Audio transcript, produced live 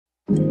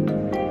It's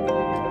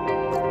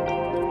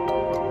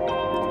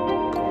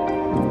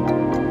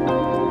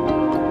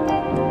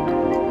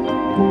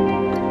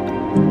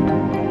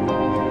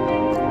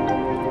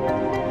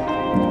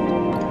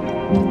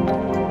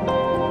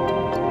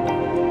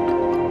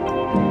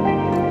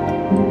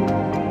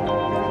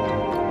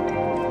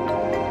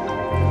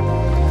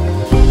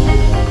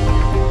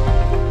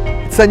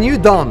a new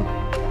dawn,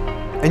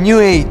 a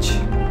new age.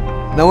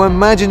 Now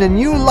imagine a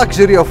new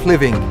luxury of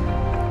living,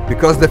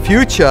 because the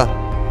future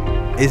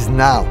is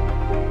now.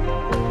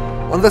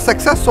 On the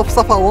success of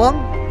Safa One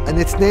and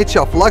its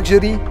nature of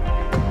luxury,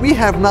 we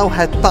have now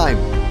had time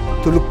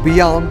to look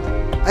beyond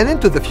and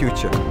into the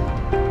future.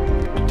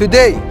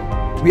 Today,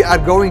 we are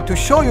going to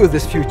show you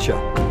this future,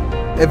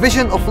 a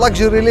vision of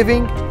luxury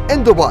living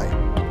in Dubai.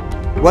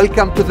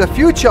 Welcome to the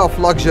future of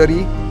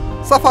luxury,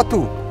 Safa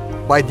Two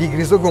by de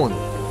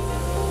GRISOGONO.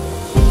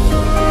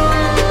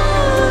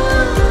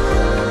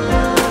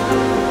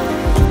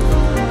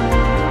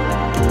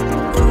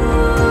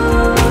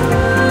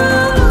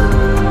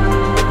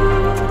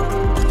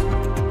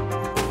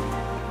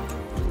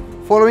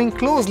 Following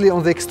closely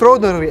on the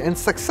extraordinary and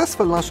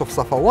successful launch of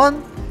Safa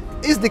One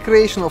is the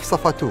creation of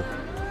Safa Two,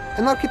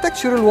 an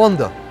architectural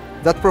wonder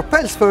that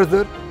propels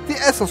further the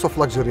essence of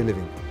luxury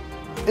living.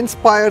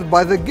 Inspired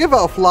by the giver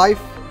of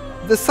life,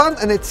 the sun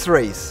and its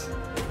rays,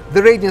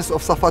 the radiance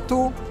of Safa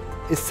Two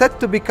is set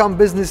to become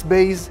Business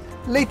Bay's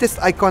latest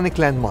iconic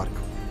landmark.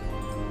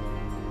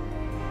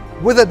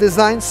 With a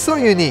design so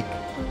unique,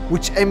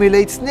 which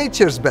emulates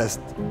nature's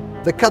best,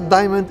 the cut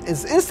diamond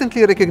is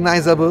instantly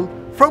recognizable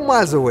from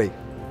miles away.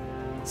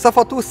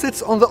 Safa Two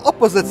sits on the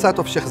opposite side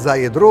of Sheikh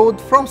Zayed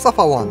Road from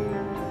Safa One.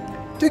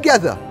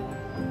 Together,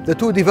 the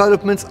two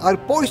developments are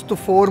poised to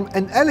form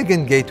an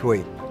elegant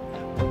gateway,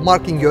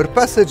 marking your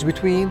passage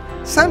between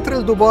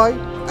central Dubai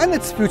and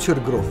its future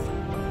growth.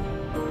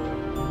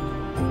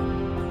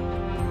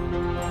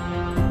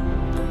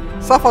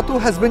 Safa Two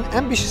has been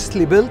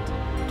ambitiously built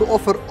to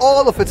offer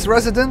all of its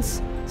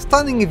residents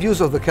stunning views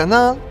of the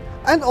canal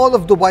and all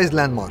of Dubai's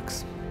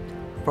landmarks.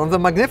 From the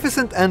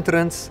magnificent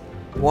entrance,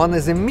 one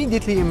is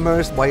immediately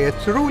immersed by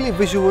a truly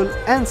visual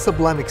and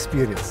sublime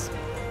experience.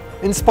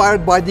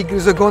 Inspired by de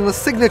GRISOGONO's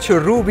signature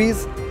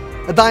rubies,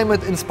 a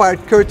diamond-inspired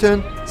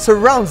curtain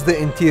surrounds the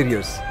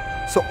interiors,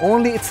 so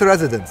only its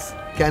residents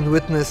can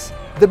witness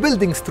the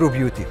building's true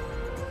beauty.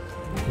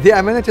 The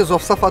amenities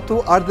of Safa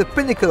Two are the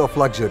pinnacle of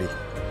luxury.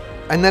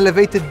 An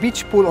elevated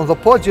beach pool on the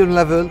podium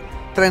level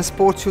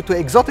transports you to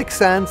exotic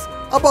sands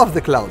above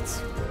the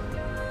clouds.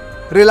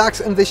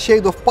 Relax in the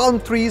shade of palm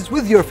trees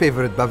with your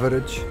favorite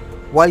beverage,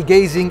 while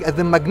gazing at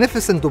the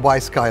magnificent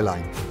Dubai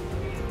skyline.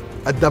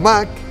 At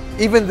Damak,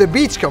 even the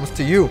beach comes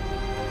to you.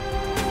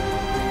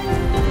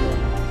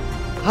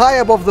 High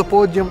above the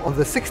podium on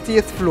the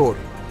 60th floor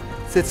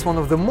sits one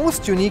of the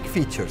most unique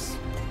features,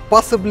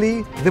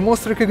 possibly the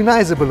most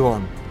recognizable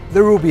one,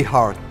 the ruby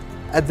heart,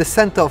 at the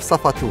center of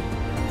Safa Two.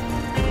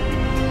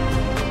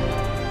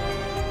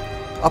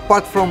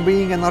 Apart from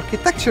being an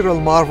architectural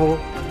marvel,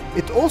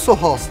 it also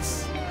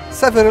hosts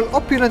several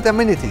opulent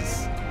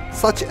amenities,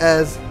 such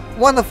as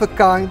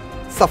one-of-a-kind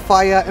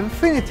Sapphire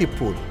Infinity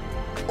Pool,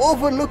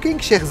 overlooking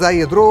Sheikh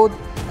Zayed Road,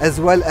 as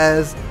well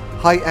as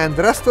high-end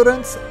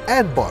restaurants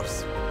and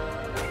bars.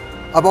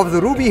 Above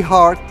the ruby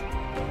heart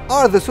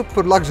are the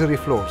super luxury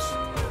floors,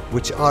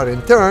 which are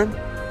in turn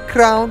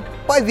crowned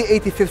by the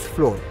 85th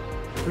floor,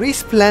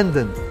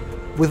 resplendent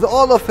with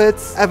all of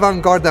its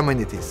avant-garde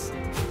amenities.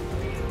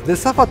 The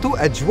Safa Two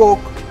Edge Walk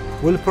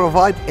will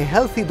provide a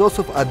healthy dose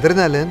of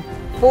adrenaline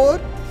for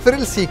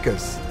thrill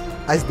seekers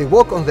as they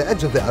walk on the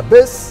edge of the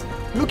abyss,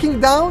 looking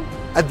down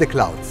at the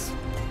clouds.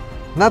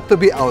 Not to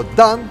be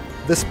outdone,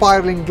 the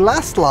spiraling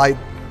glass slide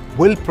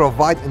will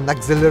provide an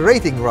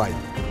exhilarating ride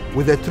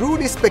with a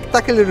truly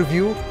spectacular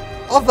view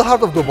of the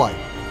heart of Dubai,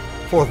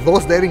 for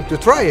those daring to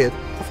try it,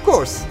 of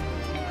course.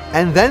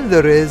 And then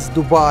there is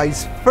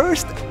Dubai's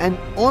first and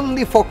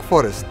only fog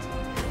forest,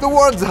 the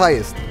world's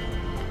highest.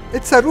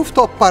 It's a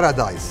rooftop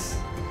paradise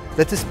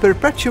that is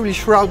perpetually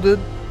shrouded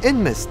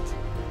in mist.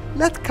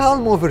 Let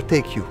calm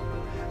overtake you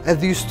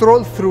as you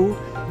stroll through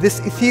this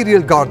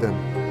ethereal garden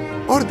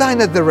or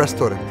dine at the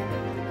restaurant.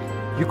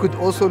 You could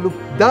also look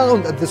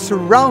down at the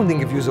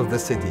surrounding views of the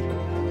city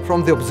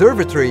from the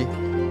observatory,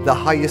 the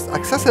highest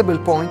accessible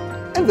point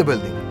in the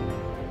building.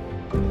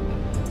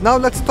 Now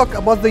let's talk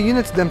about the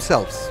units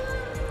themselves.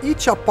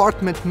 Each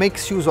apartment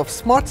makes use of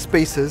smart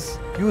spaces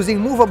using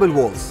movable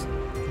walls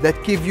that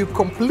give you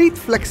complete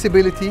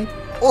flexibility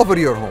over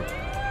your home.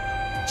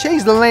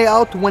 Change the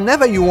layout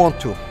whenever you want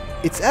to.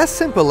 It's as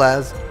simple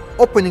as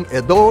opening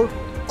a door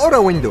or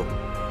a window.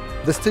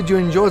 The studio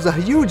enjoys a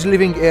huge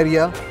living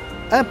area,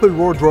 ample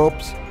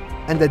wardrobes,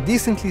 and a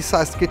decently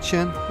sized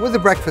kitchen with a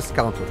breakfast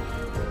counter.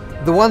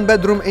 The one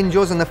bedroom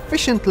enjoys an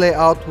efficient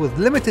layout with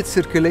limited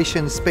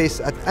circulation space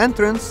at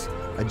entrance,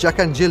 a Jack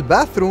and Jill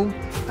bathroom,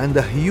 and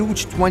a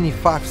huge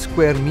 25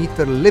 square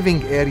meter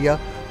living area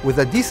with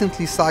a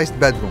decently sized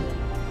bedroom.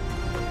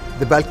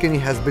 The balcony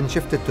has been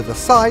shifted to the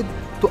side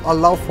to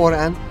allow for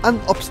an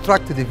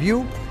unobstructed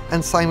view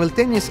and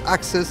simultaneous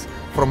access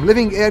from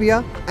living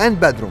area and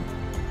bedroom.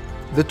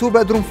 The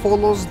two-bedroom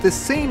follows the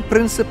same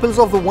principles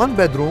of the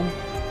one-bedroom,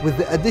 with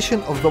the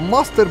addition of the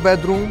master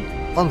bedroom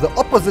on the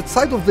opposite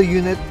side of the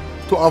unit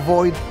to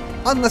avoid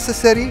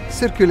unnecessary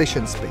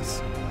circulation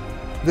space.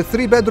 The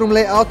three-bedroom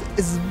layout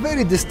is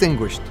very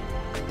distinguished.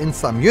 In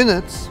some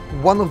units,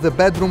 one of the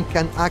bedrooms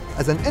can act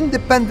as an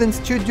independent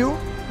studio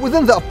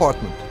within the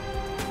apartment.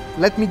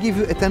 Let me give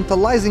you a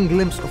tantalizing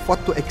glimpse of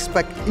what to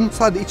expect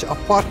inside each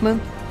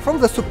apartment from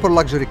the super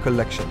luxury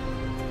collection.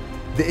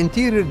 The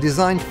interior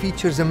design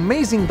features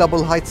amazing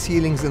double-height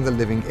ceilings in the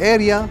living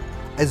area,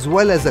 as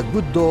well as a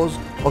good dose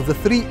of the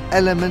three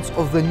elements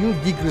of the new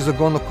de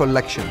GRISOGONO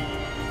collection: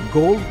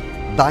 gold,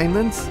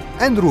 diamonds,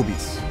 and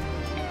rubies.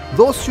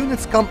 Those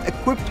units come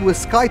equipped with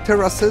sky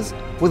terraces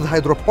with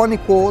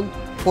hydroponic wall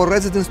for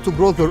residents to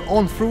grow their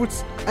own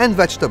fruits and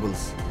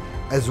vegetables,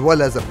 as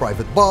well as a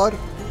private bar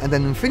and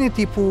an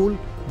infinity pool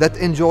that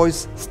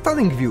enjoys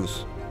stunning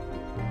views.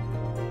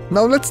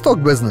 Now let's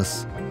talk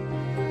business.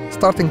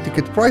 Starting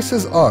ticket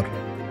prices are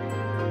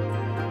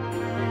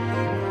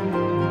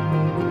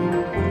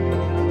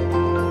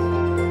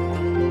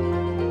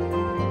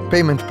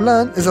payment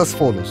plan is as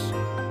follows.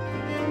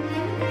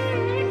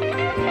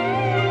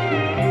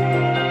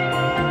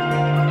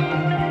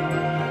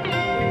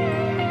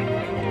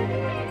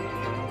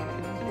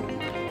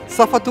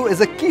 Safa 2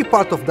 is a key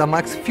part of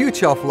Damak's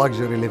future of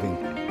luxury living.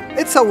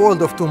 It's a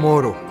world of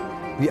tomorrow.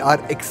 We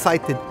are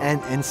excited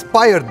and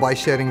inspired by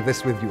sharing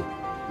this with you.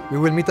 We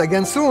will meet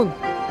again soon.